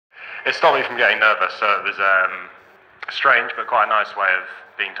it stopped me from getting nervous. So it was strange, but quite a nice way of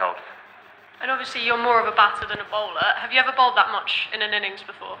being told. And obviously you're more of a batter than a bowler. Have you ever bowled that much in an innings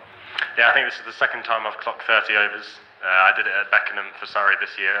before? Yeah, I think this is the second time I've clocked 30 overs. I did it at Beckenham for Surrey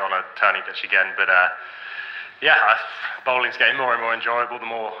this year on a turning pitch again, but bowling's getting more and more enjoyable the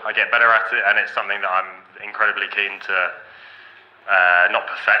more I get better at it, and it's something that I'm incredibly keen to not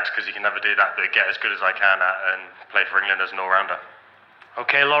perfect, because you can never do that, but get as good as I can at and play for England as an all-rounder.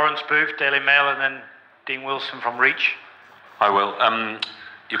 Okay, Lawrence Booth, Daily Mail, and then Dean Wilson from Reach. Hi, Will.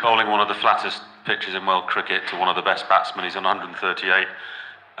 You're bowling one of the flattest pitches in world cricket to one of the best batsmen. He's on 138,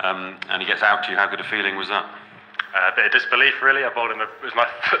 and he gets out to you. How good a feeling was that? A bit of disbelief, really. I bowled him, it was my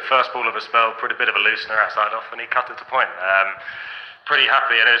first ball of a spell, put a bit of a loosener outside off, and he cut it to point. Pretty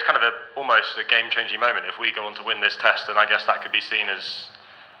happy, and it was kind of almost a game-changing moment. If we go on to win this test, then I guess that could be seen as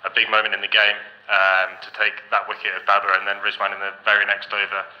a big moment in the game, to take that wicket of Babar and then Rizwan in the very next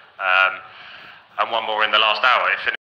over, and one more in the last hour.